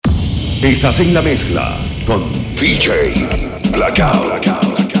Estás en la mezcla con DJ Blackout.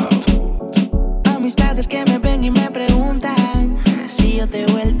 Amistades que me ven y me preguntan si yo te he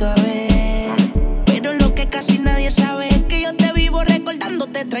vuelto a ver, pero lo que casi nadie sabe es que yo te vivo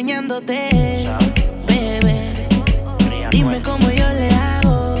recordándote, extrañándote. Bebé, dime cómo yo le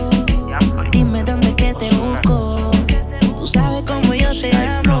hago, dime dónde que te busco, tú sabes cómo yo te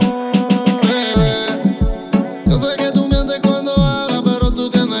amo. Bebé, yo sé que tú mientes cuando hablas, pero tú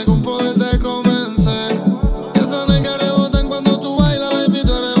tienes algún poder de convencer. Que esa nega rebotan cuando tú bailas, baby,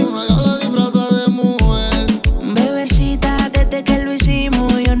 tú eres una diabla disfrazada de mujer. Bebecita, desde que lo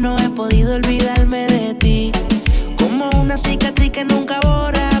hicimos yo no he podido olvidarme de ti. Como una cicatriz que nunca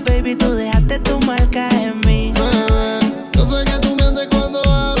borra, baby, tú dejaste tu marca en mí. Bebé, yo sé que tú mientes cuando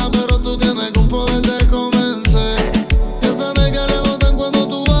hablas, pero tú tienes algún poder de convencer. Que esa nega rebotan cuando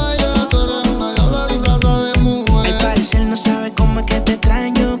tú bailas, tú eres una diabla disfrazada de mujer. Al parecer no sabes cómo es que te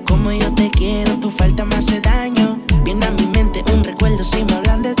extraño, como yo te quiero, tu falta me hace daño. Viene a mi mente un recuerdo si me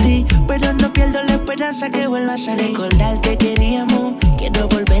hablan de ti, pero no pierdo la esperanza que vuelvas a recordar que queríamos. Quiero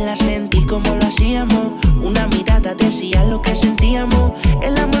volver a sentir como lo hacíamos. Una mirada decía lo que sentíamos.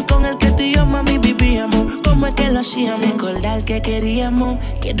 El amor con el que tú y yo, mami, vivíamos. ¿Cómo es que lo hacíamos? Recordar que queríamos.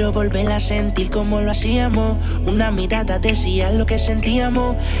 Quiero volver a sentir como lo hacíamos. Una mirada decía lo que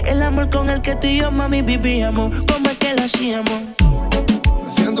sentíamos. El amor con el que tú y yo, mami, vivíamos. ¿Cómo es que lo hacíamos? Me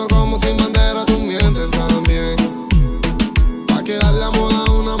siento como sin bandera, tú mientes también. Pa' que darle amor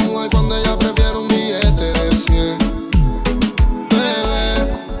a una mujer cuando ella prefiere un billete de 100.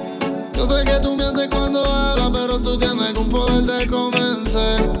 Bebé, yo sé que tú mientes cuando hablas, pero tú tienes algún poder de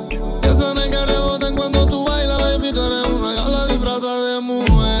convencer. Que esa nega rebotan cuando tú bailas, baby, tú eres una diabla disfrazada de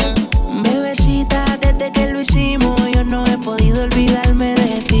mujer. Bebecita, desde que lo hicimos yo no he podido olvidarme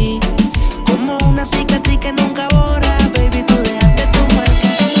de ti. Como una cicatriz que nunca borra, baby, tú dejaste tu marca.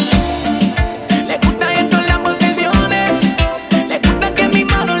 Le gusta esto en las posiciones, le gusta que mi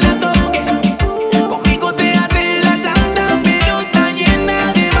mano la toque. Conmigo se hace la santa, pero está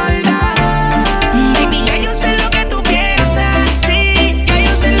llena de maldad. Baby, ya yo sé lo que tú piensas, sí, ya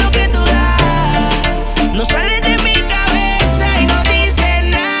yo sé lo que tú das. No sale de mi cabeza y no dice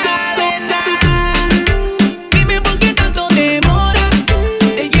nada de nada. Dime por qué tanto demoras,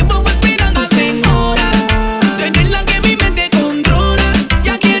 te llevo esperando hace horas. Tú eres la que mi mente controla,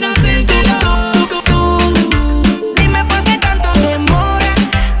 ya quiero hacértelo. Dime por qué tanto demoras,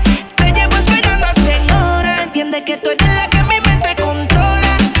 te llevo esperando hace horas. Entiende que tú eres la que mi mente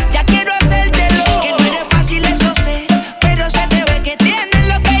controla, ya quiero hacértelo. Que no eres fácil, eso sé, pero se te ve que tienes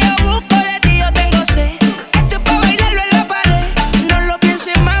lo que yo busco. De ti yo tengo sed. Esto es pa' bailarlo en la pared. No lo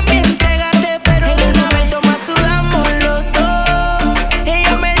pienses, mami, entrégate. Pero de una vez toma, sudamos los dos.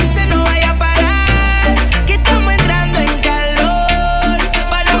 Ella me dice no vaya a parar, que estamos entrando en calor.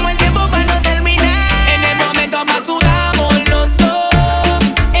 Paramos el tiempo para no terminar. En el momento más sudamos los dos.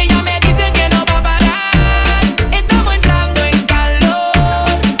 Ella me dice que no va a parar, estamos entrando en calor.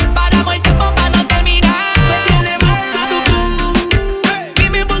 Paramos el tiempo para no terminar. Me tiene mal.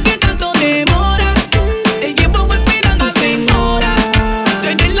 Dime por qué tanto demoras, te llevo esperando hace horas. Tú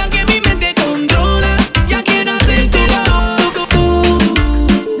eres la que mi mente controla, ya quiero hacértelo.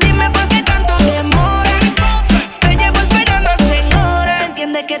 Dime por qué tanto demoras, te llevo esperando hace horas.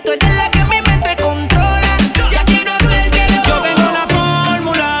 Entiende que tú eres la que mi mente controla, ya quiero hacértelo. Yo tengo la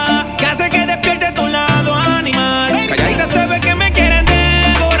fórmula que hace que despierte tu lado animal. Calladita se ve que me quieren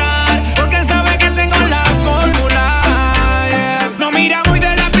devorar, porque sabe que tengo la fórmula. Yeah. No mira muy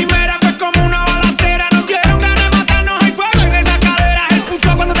de la primera, fue como una balacera. No quiero ganas de matarnos, hay fuego en esas caderas. El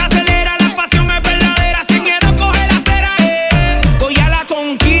pulso cuando se acelera, la pasión es verdadera. Sin miedo coge la acera, voy a la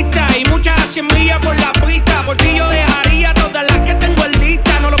conquista y muchas 100 millas por la pista. Por ti yo dejaría todas las que tengo en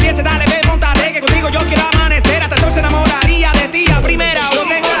lista. No lo pienses, dale, ve, montaré, que contigo yo quiero amanecer. Hasta entonces enamoraría de ti a primera hora. Yo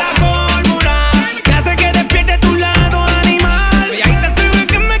tengo la fórmula que hace que despierte tu lado animal. Y ahí te se ve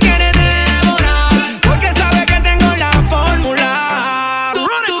que me quiere devorar, porque sabe que tengo la fórmula.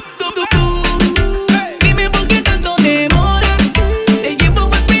 Dime por qué tanto demoras, te llevo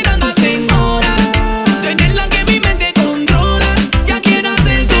esperando hace horas. Tú eres la que mi mente controla, ya quiero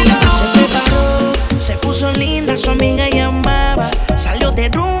hacértelo. Se preparó, se puso linda, su amiga llamaba. Salió de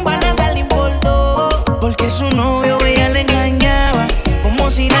rumba, nada le importó, porque su novio ella le engañaba, como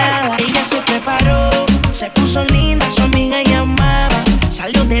si nada. Ella se preparó, se puso linda, su amiga llamaba.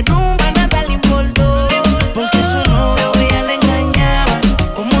 Salió de rumba, nada le importó, porque su novio ella le engañaba,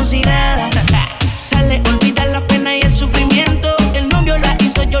 como si nada. Sale, olvida la pena y el sufrimiento. El novio la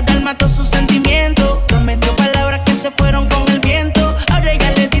hizo llorar, mató sus sentimientos. Prometió palabras que se fueron con el viento. Ahora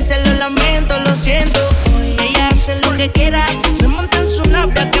ella le dice lo lamento, lo siento. Ella hace lo que quiera, se monta en su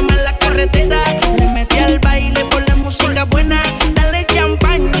nave que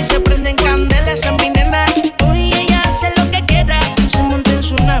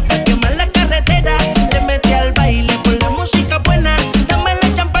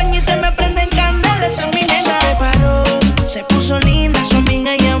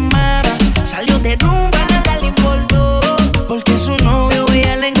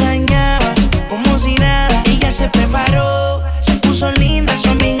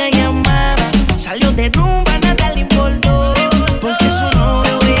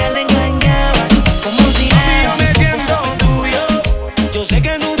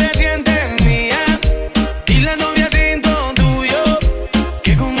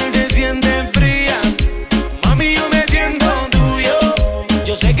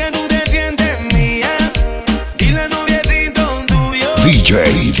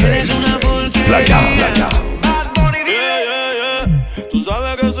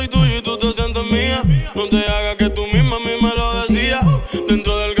soy tuyo y tú te sientes mía. No te hagas que tú misma a mí me lo decías.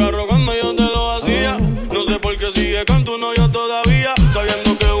 Dentro del carro cuando yo te lo hacía. No sé por qué sigue con tu novio todavía,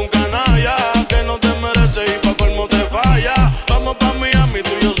 sabiendo que es un canalla, que no te merece y pa' colmo te falla. Vamos pa' Miami,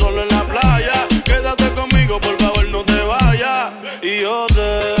 tú y yo solo en la playa. Quédate conmigo, por favor no te vayas. Y yo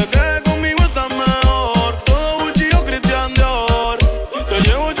sé que conmigo estás mejor. Todo Gucci o Christian Dior. Te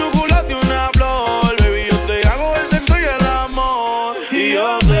llevo chocolate y una flor. Baby, yo te hago el sexo y el amor. Y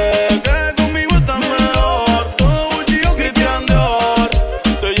yo sé que conmigo estás mejor. Todo Gucci o Christian Dior.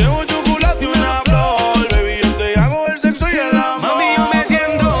 Te llevo chocolate y una flor. Baby, yo te hago el sexo y el amor. Mami, yo me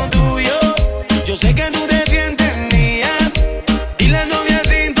siento tuyo. Yo sé que tú te sientes mía. Y la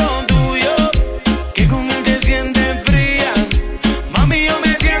noviecito tuyo, que con él te sientes fría. Mami, yo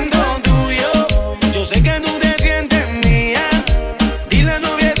me siento tuyo. Yo sé que tú te sientes mía. Y la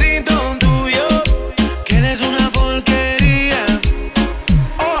noviecito tuyo, que eres una porquería.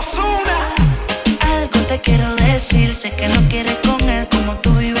 Ozuna. Algo te quiero decir, sé que no quieres con él como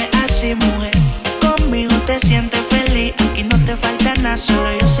tú vives así, mujer. Conmigo te sientes feliz, aquí no te falta nada, solo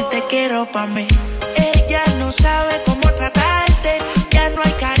yo sí te quiero pa' mí. Ella no sabe cómo tratarte, ya no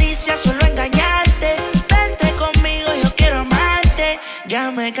hay caricia, solo engañarte. Vente conmigo, yo quiero amarte,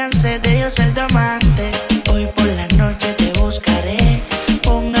 ya me cansé de yo ser tu amante. Hoy por la noche te buscaré,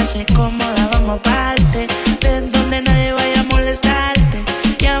 póngase cómoda, vamos aparte, de donde nadie vaya a molestarte.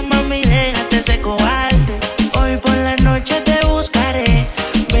 Ya mami, déjate ese cobarde. Hoy por la noche te buscaré,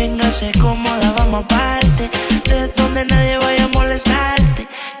 véngase cómoda, vamos aparte, de donde nadie vaya a molestarte.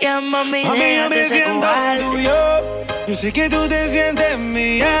 Ya mami, Mami, yo déjate me ese siento cobarde. tuyo. Yo sé que tú te sientes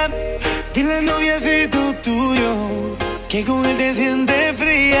mía. Dile al noviecito tuyo, que con él te sientes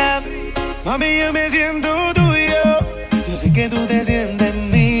fría. Mami, yo me siento tuyo. Yo sé que tú te sientes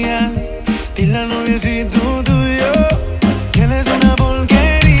mía. Dile al noviecito tuyo, que él es una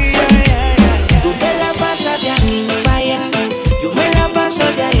porquería. Tú te la pasas de aquí para allá, yo me la paso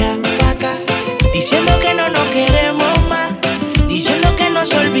de allá para acá, diciendo que no nos queremos más, diciendo que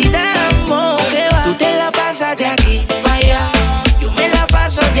nos olvidamos, que va. Tú te la pasas de aquí para allá, yo me la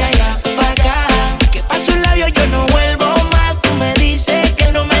paso de allá para acá, que paso un labio yo no vuelvo más. Tú me dices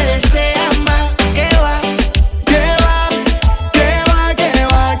que no me deseas más, que va. Que va, que va, que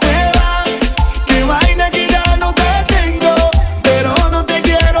va, que va. Que vaina que ya no te tengo, pero no te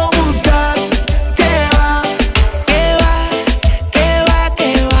quiero buscar. Que va, Que va, que va,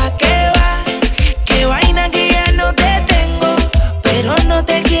 que va, que va. Que vaina que ya no te tengo, pero no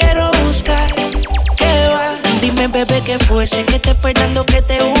te quiero buscar. Que va. Dime bebé qué fue, sé que te esperando que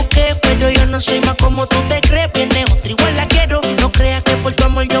te busque, pero yo no soy más como tú te crees. Viene otra igual la quiero, no creas que por tu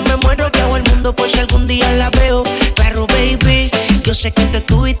amor yo me muero. Que hago el mundo por si algún día la veo. Claro baby, yo sé que te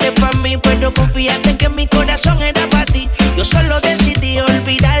tuviste pa' mí, pero confíate que mi corazón era pa' ti. Yo solo decidí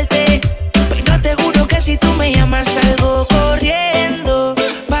olvidarte, pero te juro que si tú me llamas salgo corriendo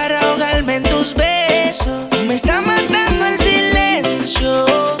para ahogarme en tus besos. Me está matando el silencio.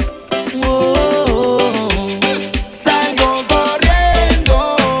 Oh. salgo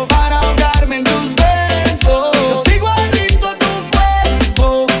corriendo para ahogarme en tus besos. Yo sigo adicto a tu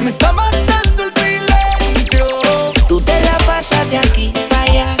cuerpo, me está matando el silencio. Tú te la pasas de aquí para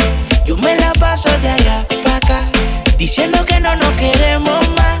allá, yo me la paso de allá para acá, diciendo que no nos queremos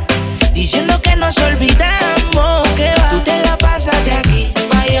más, diciendo que nos olvidamos, que va. Tú te la pasas de aquí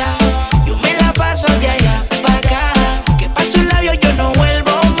para allá, yo me la paso de allá para acá, que paso un labio yo no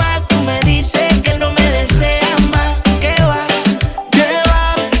vuelvo más. Tú me dices que no me deseas más, que va. Que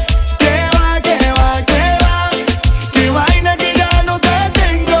va, que va, que va, que va. Que vaina que ya no te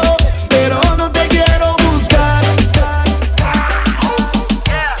tengo, pero no te quiero buscar.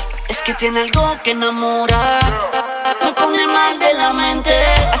 Es que tiene algo que enamora, me pone mal de la mente,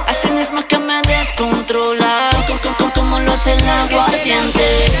 así mismo que me descontrola, como lo hace el aguardiente.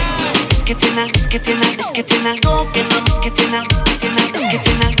 Es que tiene algo, es que tiene algo, es que tiene algo que no, es que tiene algo, es que tiene algo, es que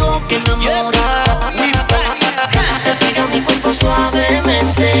tiene algo que enamora. Te pega mi cuerpo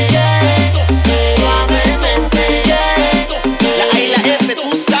suavemente, suavemente. La A y la F,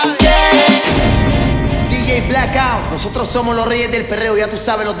 tú sabes. DJ Blackout, nosotros somos los reyes del perreo, ya tú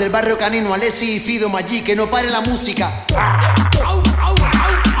sabes, los del barrio canino, Alessi y Fido Maggi, que no pare la música.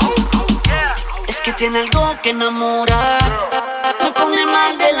 Es que tiene algo que enamora, me pone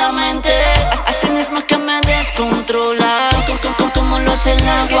mal de la mente, así mismo que me descontrola, como lo hace el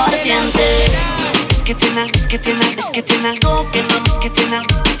aguardiente. Es que tiene algo, es que tiene algo, es que tiene algo que no, es que tiene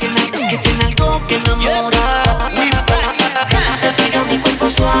algo, es que tiene algo, es que tiene algo que enamora. Te pega mi cuerpo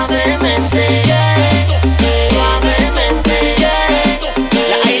suavemente, suavemente.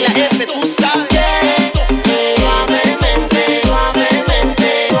 La A y la F, tú sabes. Suavemente,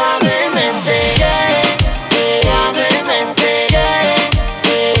 suavemente.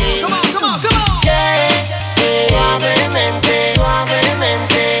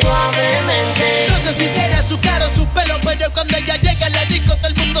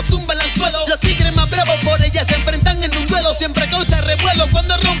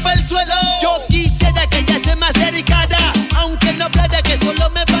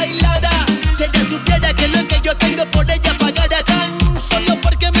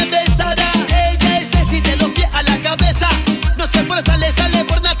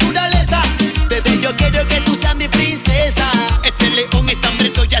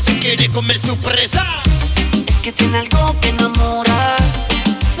 comer su presa. Es que tiene algo que enamora,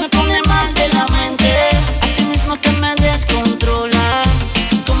 me pone mal de la mente, así mismo que me descontrola,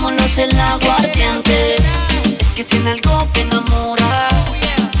 como lo hace el aguardiente. Es que tiene algo que enamora,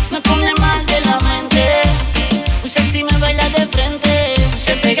 me pone mal de la mente, muy sexy me baila de frente,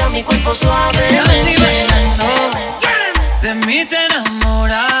 se pega a mi cuerpo suavemente. De mí te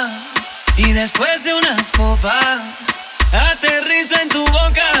enamoras y después de unas copas aterriza en tu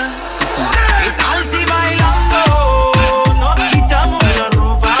boca. ¿Qué tal si bailando nos quitamos la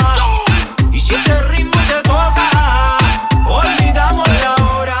ropa? Y si este ritmo te toca, olvidamos la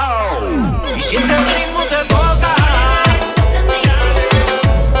hora. Y si este ritmo te toca,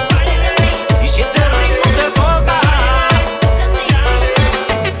 y si este ritmo te toca,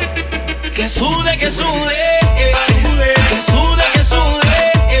 Que sude, que sude.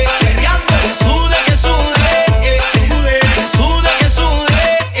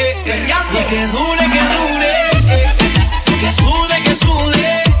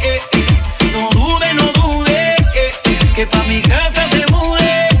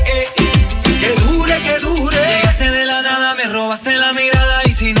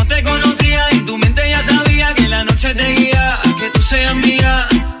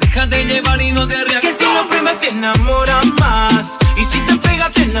 Déjate llevar y no te rías, que si lo primas te enamoras más, y si te pegas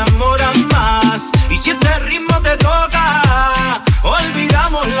te enamoras más, y si este ritmo te toca,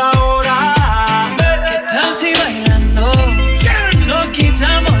 olvidamos la hora. ¿Qué tal si bailando nos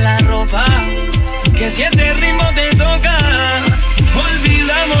quitamos la ropa? Que si este ritmo te toca,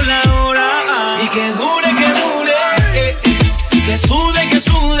 olvidamos la hora. Y que dure, que sude,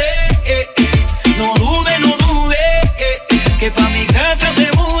 no dude, que pa' mi casa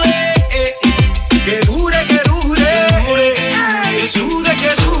se mude. Que dure, que sude,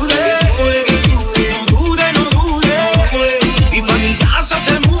 no dude, y pa' mi casa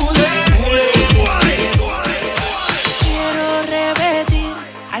se mude. Quiero repetir,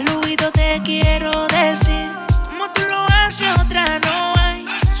 al oído te quiero decir, como tú lo haces otra no hay,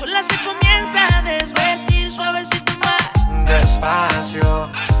 sola se comienza a desvestir, suavecito más. Despacio,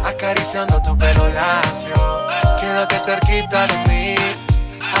 acariciando tu pelo lacio, quédate cerquita de mí,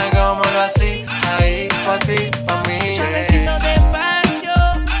 hagámoslo así, ahí, pa' ti, pa' mí. Suavecito despacio,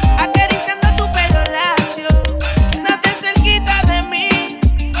 acariciando tu pelo lacio, quédate cerquita de mí,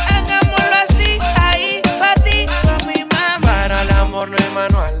 hagámoslo así, ahí, pa' ti, pa' mi mamá. Para el amor no hay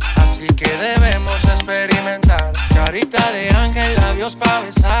manual, así que debemos experimentar. Carita de ángel, labios pa'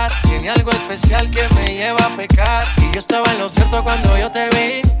 besar, tiene algo especial que me lleva a pecar. Y yo estaba en lo cierto cuando yo te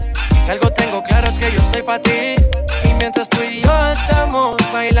vi, y si algo tengo claro es que yo estoy pa' ti. Y mientras tú y yo estamos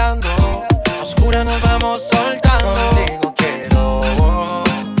bailando, a oscuras nos vamos soltando. Contigo quiero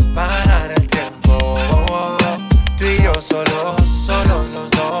parar el tiempo, tú y yo solos los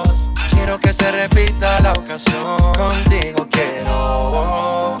dos. Quiero que se repita la ocasión. Contigo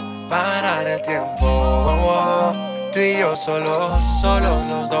quiero parar el tiempo, tú y yo solos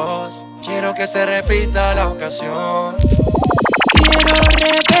los dos. Quiero que se repita la ocasión. Quiero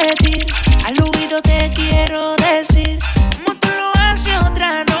repetir, al oído te quiero decir, como tú lo haces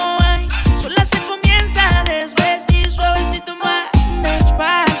otra no hay, sola se comienza a desvestir, suavecito más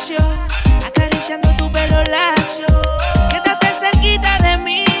despacio, acariciando tu pelo lacio, quédate cerquita de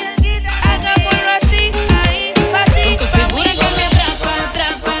mí, hagámoslo así, ahí, pa' ti, con tu pa' figura mí. que me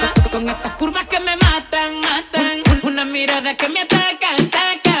atrapa, con esas curvas que me matan, una mirada que me ataca,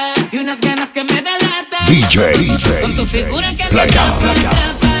 y unas ganas que me delatan. DJ Con tu figura que me Playa.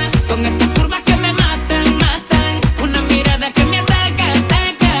 atrapa, con esas curvas que me matan, una mirada que me ataca,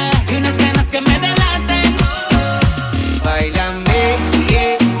 y unas ganas que me delatan. Báilame,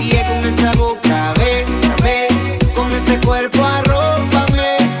 yeah, con esa boca, bésame, con ese cuerpo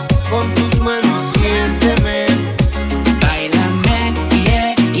arrópame, con tus manos siénteme. Bailame,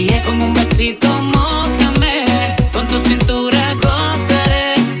 con un besito mójame, con tu cintura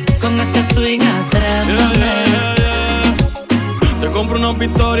gozaré, con ese swing atrápame. Te compro una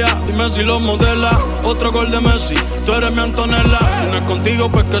victoria, dime si lo modela. Otro gol de Messi, tú eres mi Antonella. Si no es contigo,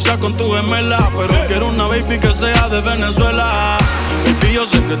 pues que sea con tu gemela. Pero quiero una baby que sea de Venezuela. Baby, yo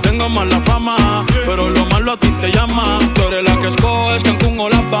sé que tengo mala fama, pero lo malo a ti te llama. Tú eres la que escoges Cancún o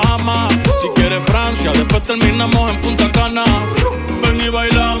las Bahamas. Si quieres Francia, después terminamos en Punta Cana. Ven y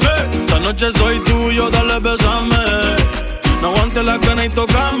bailame, esta noche soy tuyo, dale besame. No aguantes la cana y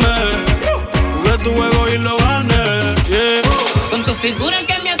tocame, jugué tu juego y lo gané, yeah. Con tu figura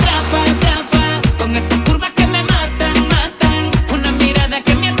que me atrapa, con esas curvas que me matan, una mirada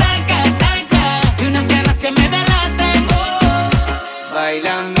que me ataca, y unas ganas que me delatan.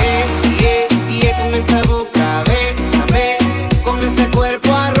 Báilame, yeah, con esa boca, bésame, con ese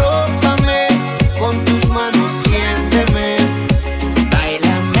cuerpo arropa.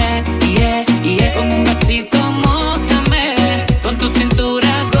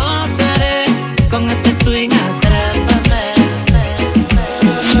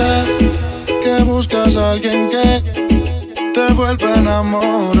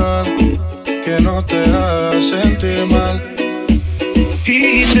 que no te haga sentir mal.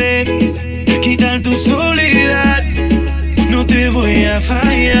 Quise quitar tu soledad, no te voy a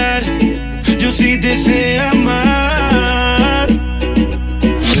fallar, yo sí te sé amar.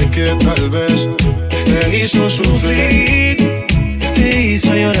 Sé que tal vez te hizo sufrir, te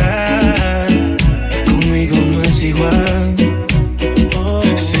hizo llorar, conmigo no es igual.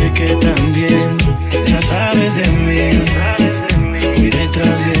 Sé que también ya sabes de mí, fui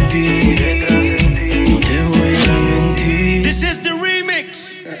detrás de ti, no te voy a mentir. This is the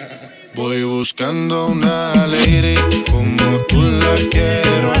remix. Voy buscando una lady como tú la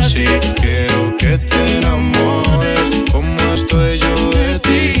quiero así. Quiero que te enamores como estoy yo de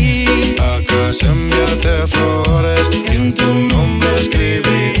ti. Acá se enviarte flores y en tu nombre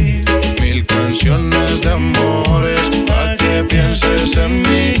escribí 1000 canciones de amores pa' que pienses en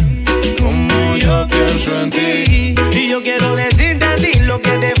mí como yo pienso en ti. Y yo quiero decirte a ti lo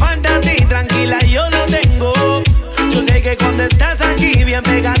que te falta a ti. Tranquila, yo lo tengo. Yo sé que cuando estás aquí bien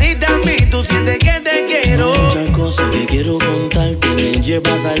pegadita a mí, tú sientes que te quiero. Muchas cosas que quiero contarte, me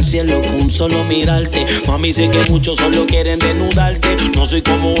llevas al cielo con solo mirarte. Mami, sé que muchos solo quieren desnudarte. No soy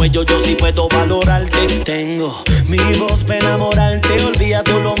como ellos, yo sí puedo valorarte. Tengo mi voz para enamorarte. Olvida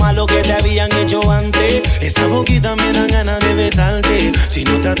todo lo malo que te habían hecho antes. Esa boquita me dan ganas de besarte. Si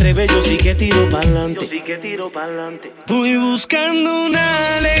no te atreves, yo sí que tiro pa'lante. Voy buscando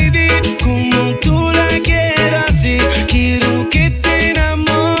una lady como tú la quieras así. Quiero que te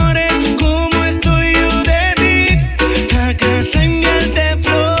enamores como estoy yo de ti. A casa enviarte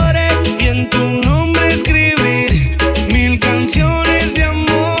flores y en tu nombre escribir 1000 canciones de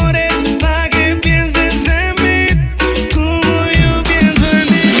amores pa' que pienses en mí como yo pienso en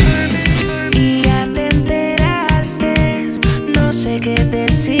ti. Y ya te enteraste, no sé qué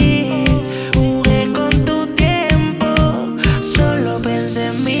decir. Jugué con tu tiempo, solo pensé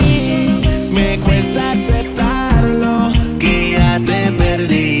en mí. Me cuesta aceptarlo, que ya te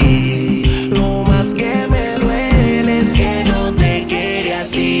perdí. Lo más que me duele es que no te quería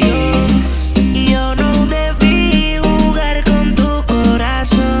así. Yo no debí jugar con tu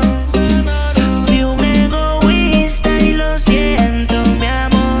corazón. Fui un egoísta y lo siento, mi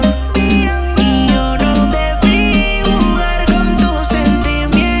amor. Y yo no debí jugar con tus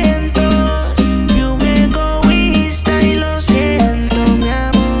sentimientos. Fui un egoísta y lo siento, mi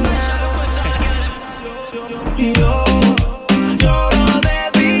amor. Yo no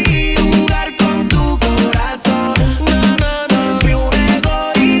debí jugar con tu corazón. Fui un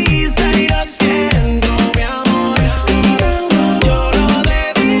egoísta y lo siento, mi amor. Yo no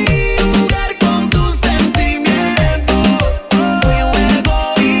debí jugar con tus sentimientos. Fui un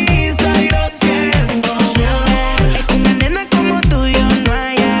egoísta y lo siento, mi amor. Es que una nena como tú yo no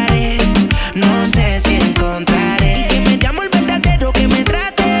hallaré. No sé si encontraré. Y que me llamo el verdadero, que me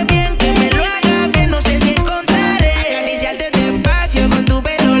trate bien, que me lo haga bien. No sé si encontraré. Acariciarte despacio con tu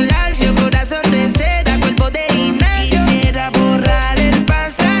pelo lacio, corazón de seda, cuerpo de gimnasio. Quisiera borrar el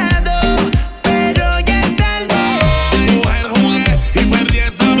pasado, pero ya es tarde. Mujer, jugué y perdí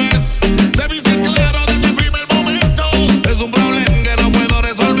esta vez. Debí ser claro desde el primer momento. Es un problema que no puedo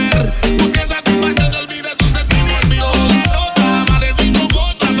resolver. Busqué satisfacción y olvidé tus sentimientos. La nota, amanecí con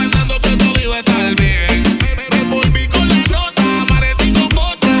otra pensando que todo iba a estar bien. Me envolví con la nota, amanecí con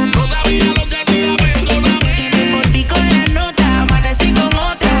otra. No sabía lo que hacía, perdóname. Me envolví con la nota, amanecí con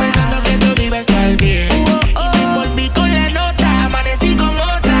otra, pensando que todo iba a estar bien. Y me envolví con la nota, amanecí con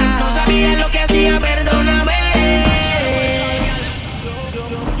otra, no sabía lo que hacía, perdóname.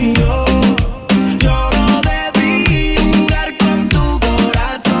 Yo no debí jugar con tu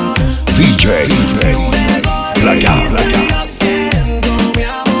corazón. DJ Placa. Lo siento, mi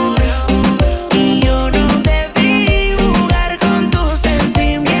amor. Y yo no debí jugar con tus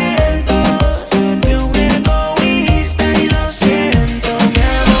sentimientos. Fui un egoísta y lo siento, mi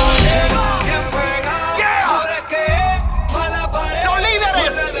amor. Bien pegado, ahora es que es pa' la pared. Los líderes.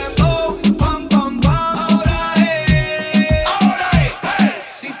 Ponle dembow, pam, pam, pam. Ahora es.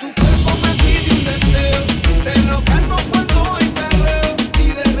 Si tu cuerpo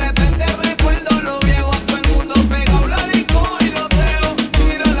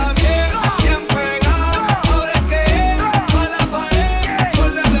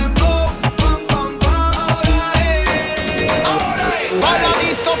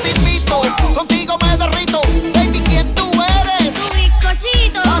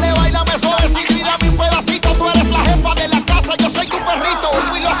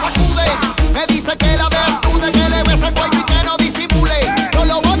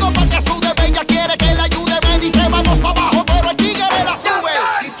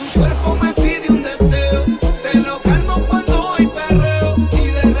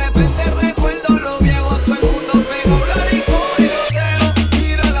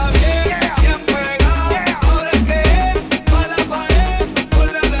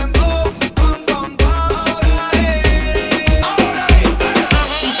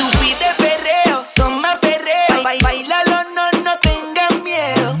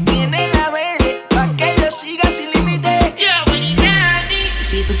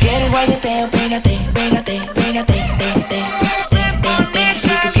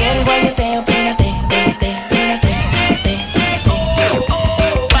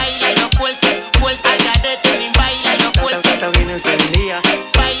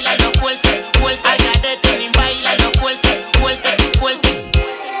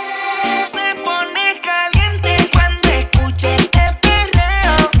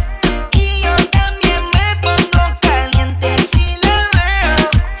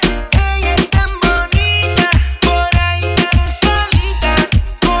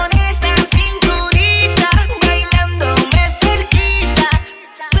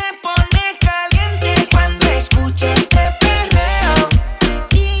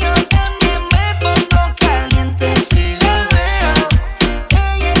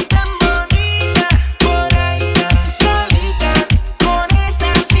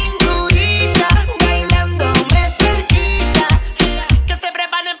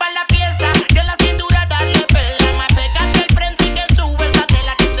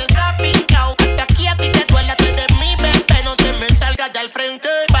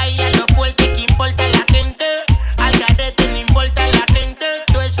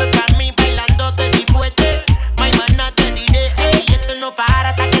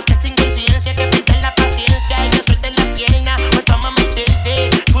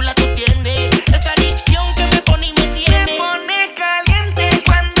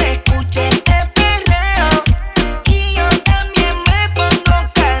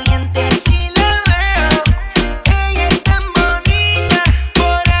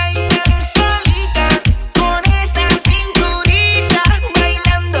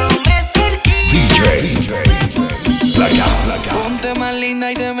más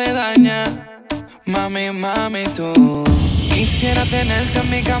linda y te me daña. Mami, mami, tú. Quisiera tenerte en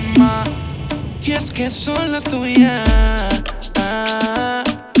mi cama. Y es que soy la tuya.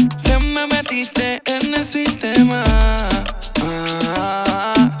 Te me metiste en el sistema.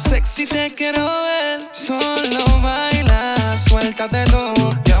 Sexy te quiero ver. Solo baila, suéltate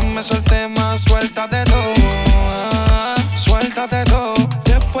todo. Ya me solté más, suéltate todo. Suéltate todo.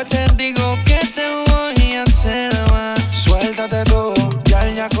 Después te digo que te voy a hacer más. Suéltate todo.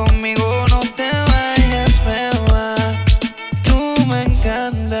 Ya conmigo no te vayas, beba. Tú me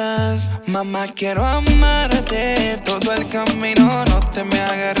encantas. Mamá, quiero amarte todo el camino. No te me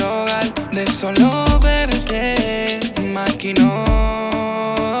hagas rogar de solo verte. Maquinó,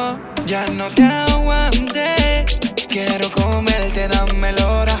 ya no te aguanté. Quiero comerte, dame la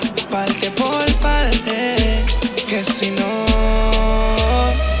hora. Parte por parte, que si no,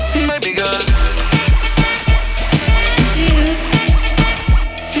 baby girl.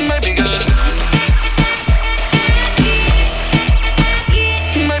 Baby girl.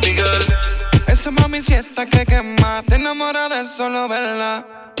 Baby girl. Esa mami siesta que quema. Te enamora de solo verla.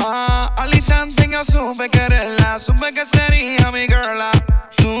 Al instante yo supe quererla. Supe que sería mi girl.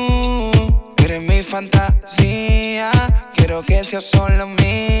 Tú eres mi fantasía. Quiero que seas solo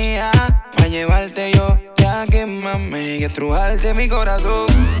mía. Pa' llevarte yo, ya que mami, y estrujarte mi corazón.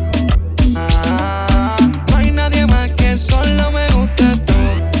 No hay nadie más que solo me gusta tú.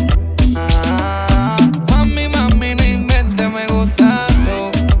 Mami, mami, no inventes, me gusta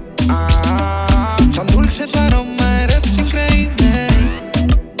tú. Tan dulce tu aroma, eres increíble.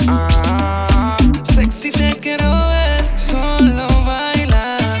 Sexy te quiero ver. Solo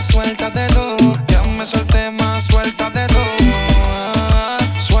baila, suéltate todo. Ya me solté más, suéltate todo.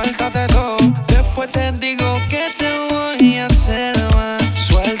 Suéltate todo. Después te digo que te voy a hacer más.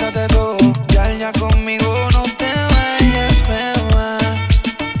 Suéltate todo. Ya conmigo no te vayas, beba.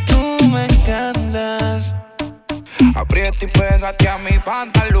 Tú me encantas. Aprieta y pégate a mi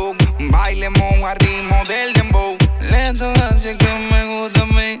pantalón. Bailemos al ritmo del dembow. Lento así que me gusta a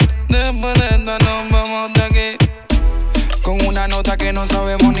mí. Después de esta nos vamos de aquí. Con una nota que no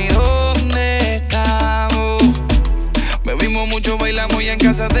sabemos ni dónde estamos. Bebimos mucho, bailamos y en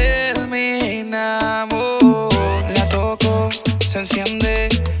casa terminamos. La toco, se enciende,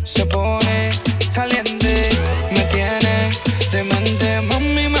 se pone caliente. Me tiene demente,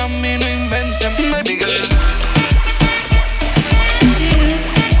 mami, mami, no inventes. Baby girl.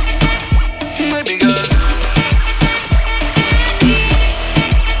 Baby girl.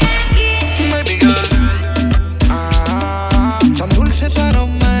 Baby girl. Tan dulce tu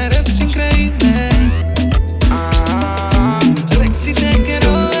aroma, eres increíble. Sexy te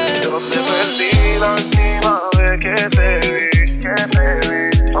quiero ver. Yo te perdí la última vez que te vi.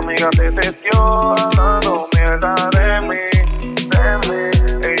 Tu amiga te testió hablando mierda de mí.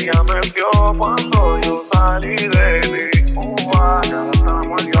 Ella me vio cuando yo salí de ti. Ya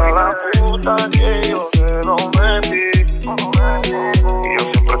estamos a la puta que yo te lo metí. Y yo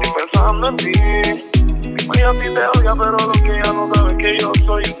siempre estoy pensando en ti. Y a ti te odia, pero lo que ella no sabe es que yo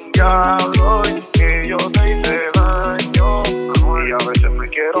soy un diablo y que yo te hice daño. Y a veces me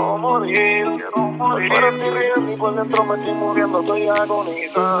quiero morir. Pero estoy riendo y por dentro me estoy muriendo, estoy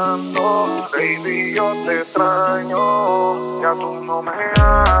agonizando. Baby, yo te extraño. Ya tú no me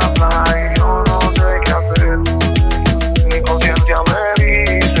hablas y yo no sé qué hacer. Mi conciencia me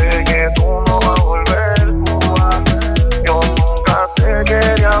dice que tú no vas a volver. Yo nunca te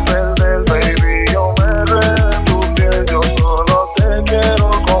quería perder, baby. Yo me enredé en tu piel. Yo solo te quiero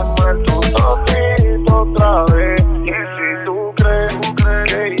comer tu tocito otra vez. Y si tú crees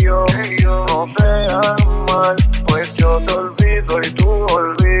que yo no te amo mal, pues yo te olvido y tú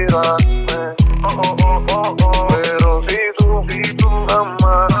olvídame. Pero si tú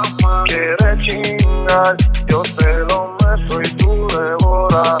amas, quieres chingar, yo te lo meto y tú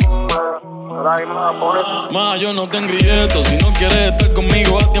devoras. Ma, yo no te engrilleto. Si no quieres estar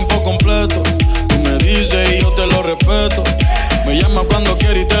conmigo a tiempo completo, tú me dices y yo te lo respeto. Me llama cuando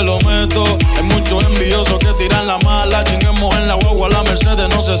quiere y te lo meto. Hay muchos envidiosos que tiran la mala. Chinguemos en la guagua, la Mercedes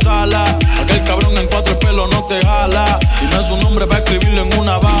no se sala. Aquel cabrón en 4 pelos no te jala. Dime su nombre para escribirlo en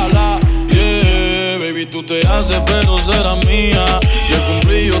una bala. Yeah, baby, tú te haces pero serás mía. Y he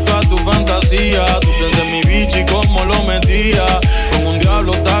cumplido toda tu fantasía. Tú piensas en mi bicho y cómo lo metía. Con un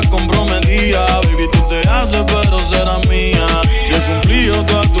diablo estás comprometida. Baby, tú te haces pero serás mía. Y he cumplido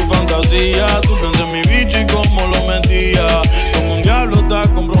toda tu fantasía. Tú piensas en mi bicho y cómo lo metía. Con un diablo estás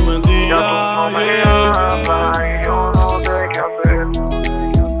comprometida. Ya tú no me amas y yo no sé qué hacer.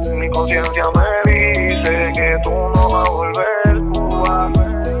 Mi conciencia me dice que tú no vas a volver.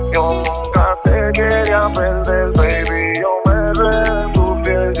 Yo nunca te quería perder, baby. Yo me enredé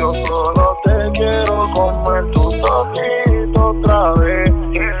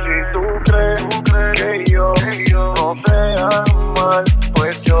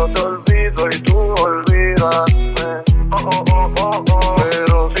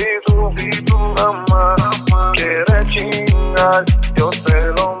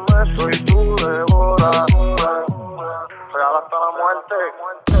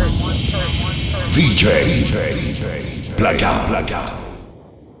VJ Blackout.